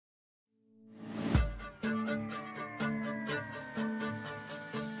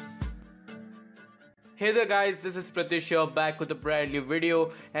Hey there guys, this is Pratish here back with a brand new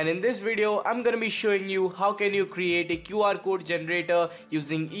video, and in this video I'm gonna be showing you how can you create a QR code generator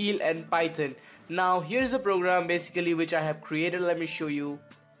using EEL and Python. Now here's the program basically which I have created. Let me show you.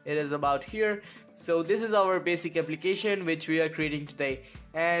 It is about here. So this is our basic application which we are creating today,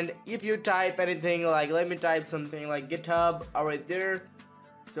 and if you type anything like, let me type something like GitHub right there.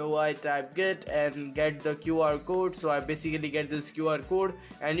 So I type git and get the QR code. So I basically get this QR code,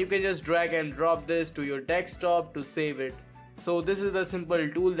 and you can just drag and drop this to your desktop to save it. So this is the simple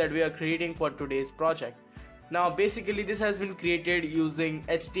tool that we are creating for today's project. Now basically this has been created using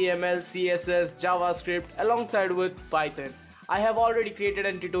HTML, CSS, JavaScript alongside with Python. I have already created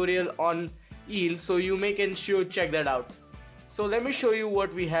a tutorial on EEL, so you may can sure check that out. So let me show you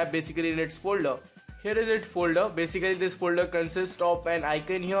what we have basically in its folder. Here is its folder. Basically this folder consists of an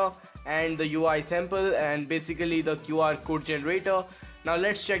icon here and the UI sample and basically the QR code generator. Now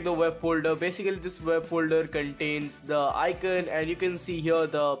let's check the web folder. Basically this web folder contains the icon, and you can see here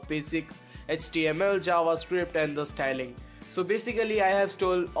the basic HTML, JavaScript and the styling. So basically I have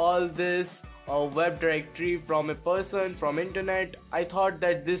stole all this web directory from a person from internet. I thought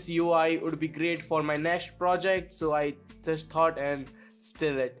that this UI would be great for my next project, so I just thought and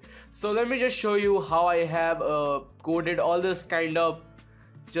steal it. So let me just show you how I have coded all this kind of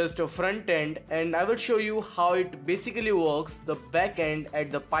just a front end, and I will show you how it basically works the back end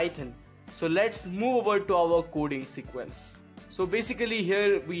at the Python. So let's move over to our coding sequence. So basically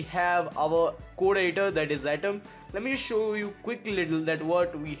here we have our code editor, that is Atom. Let me just show you quick little that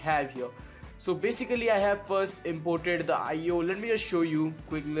what we have here. So basically I have first imported the IO. Let me just show you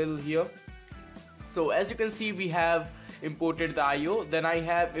quick little here. So as you can see we have imported the IO, then I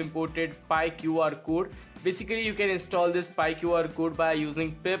have imported PyQrCode. Basically you can install this PyQrCode by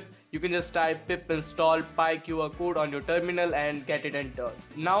using pip. You can just type pip install PyQrCode on your terminal and get it entered.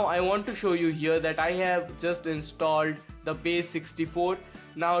 Now I want to show you here that I have just installed the base 64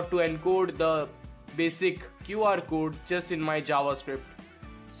 now to encode the basic QR code just in my JavaScript.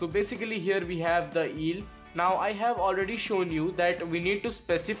 So basically here we have the EEL. Now I have already shown you that we need to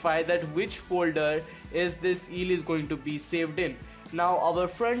specify that which folder is this EEL is going to be saved in. Now our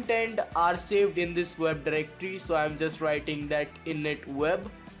front end are saved in this web directory, so I'm just writing that init web.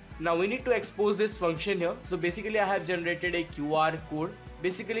 Now we need to expose this function here. So basically I have generated a QR code.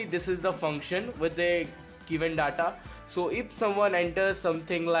 Basically this is the function with the given data. So if someone enters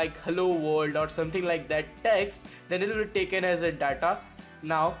something like hello world or something like that text, then it will be taken as a data.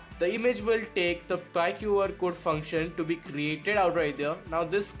 Now the image will take the PyQrCode function to be created out right there. Now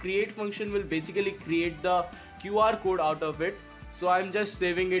this create function will basically create the QR code out of it. So I'm just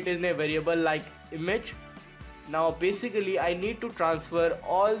saving it in a variable like image. Now basically I need to transfer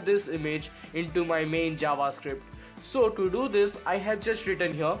all this image into my main JavaScript. So to do this I have just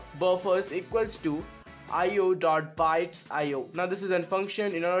written here buffers equals to io.bytes.io. Now this is a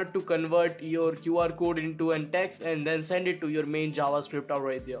function in order to convert your QR code into a text and then send it to your main JavaScript out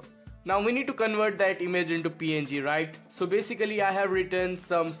right there. Now we need to convert that image into PNG, right? So basically I have written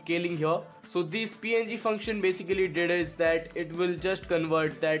some scaling here. So this PNG function basically did is that it will just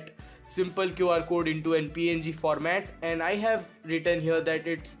convert that simple QR code into an PNG format, and I have written here that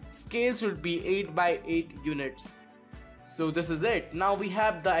its scale should be 8 by 8 units. So this is it. Now we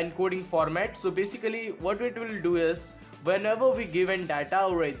have the encoding format. So basically what it will do is whenever we give in data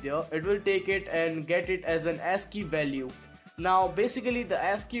right there, it will take it and get it as an ASCII value. Now basically the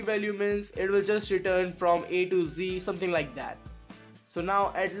ASCII value means it will just return from A to Z, something like that. So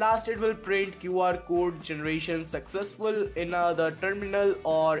now at last it will print QR code generation successful in the terminal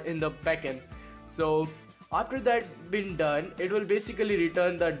or in the backend. So after that been done, it will basically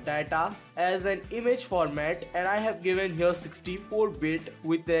return the data as an image format, and I have given here 64-bit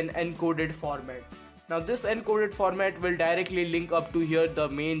with an encoded format. Now this encoded format will directly link up to here the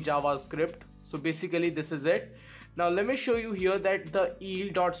main JavaScript. So basically this is it. Now let me show you here that the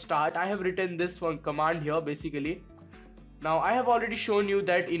EEL.start, I have written this one command here basically. Now I have already shown you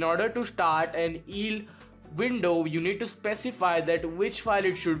that in order to start an EEL window you need to specify that which file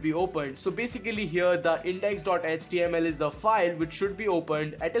it should be opened. So basically here the index.html is the file which should be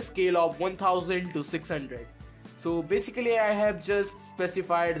opened at a scale of 1000 to 600. So basically I have just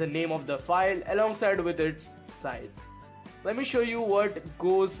specified the name of the file alongside with its size. Let me show you what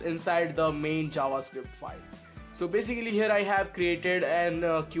goes inside the main JavaScript file. So basically here I have created an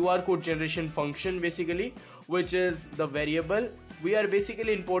QR code generation function basically, which is the variable. We are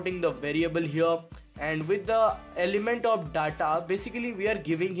basically importing the variable here, and with the element of data basically we are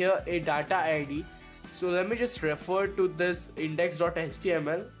giving here a data ID. So let me just refer to this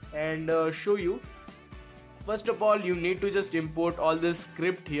index.html and show you. First of all, you need to just import all this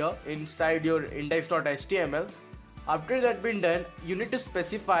script here inside your index.html. After that been done, you need to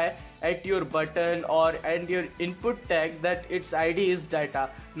specify at your button or and your input tag that its ID is data.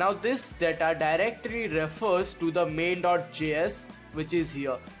 Now this data directly refers to the main.js, which is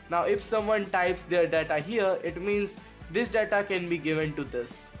here. Now if someone types their data here, it means this data can be given to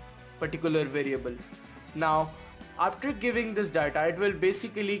this particular variable. Now after giving this data, it will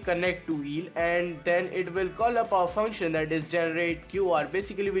basically connect to eel, and then it will call up our function that is generate QR,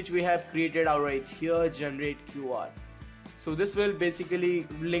 basically which we have created out right here, generate QR. So this will basically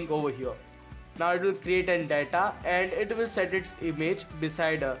link over here. Now it will create an data and it will set its image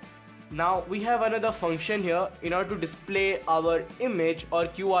beside her. Now we have another function here in order to display our image or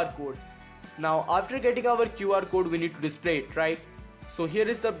QR code. Now after getting our QR code, we need to display it, right? So here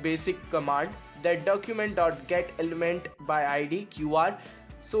is the basic command, that document.getElement by ID QR.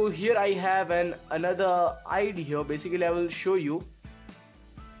 So here I have another ID here. Basically I will show you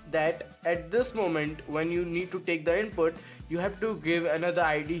that at this moment when you need to take the input, you have to give another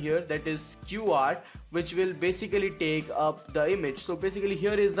ID here, that is QR, which will basically take up the image. So basically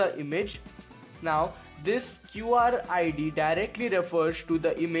here is the image. Now this QR ID directly refers to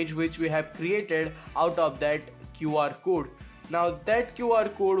the image which we have created out of that QR code. Now that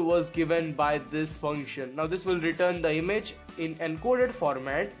QR code was given by this function. Now this will return the image in encoded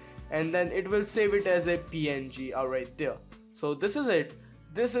format and then it will save it as a PNG right there. So this is it.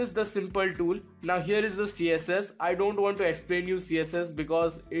 This is the simple tool. Now here is the CSS. I don't want to explain you CSS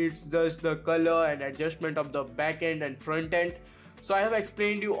because it's just the color and adjustment of the backend and front end. So I have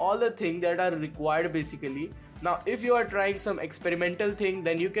explained you all the things that are required basically. Now if you are trying some experimental thing,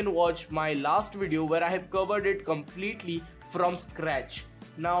 then you can watch my last video where I have covered it completely from scratch.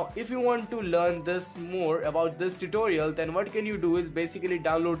 Now if you want to learn this more about this tutorial, then what can you do is basically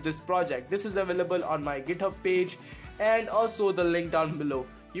download this project. This is available on my GitHub page and also the link down below.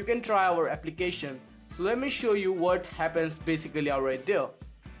 You can try our application. So let me show you what happens basically right there.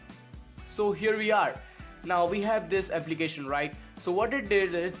 So here we are. Now we have this application, right? So what it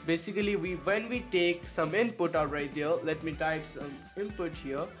did is basically when we take some input right there, let me type some input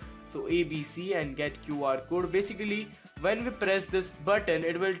here. So ABC and get QR code. Basically when we press this button,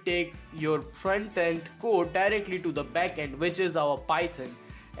 it will take your front end code directly to the back end, which is our Python.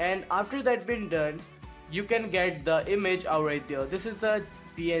 And after that been done, you can get the image right there. This is the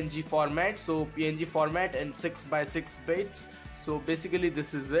PNG format. So PNG format and 6x6 bits. So basically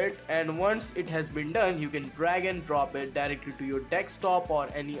this is it, and once it has been done, you can drag and drop it directly to your desktop or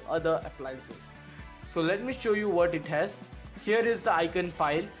any other appliances. So let me show you what it has. Here is the icon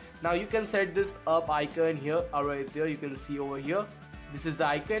file. Now you can set this up icon here right there. You can see over here, this is the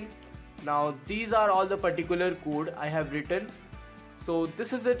icon. Now these are all the particular code I have written. So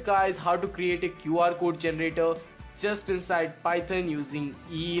this is it guys, how to create a QR code generator just inside Python using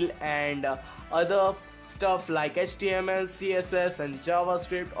eel and other stuff like HTML, CSS and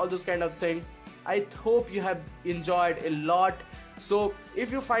JavaScript, all those kind of things. I hope you have enjoyed a lot. So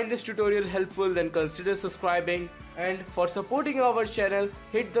if you find this tutorial helpful, then consider subscribing, and for supporting our channel,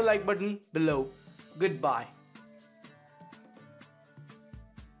 hit the like button below. Goodbye.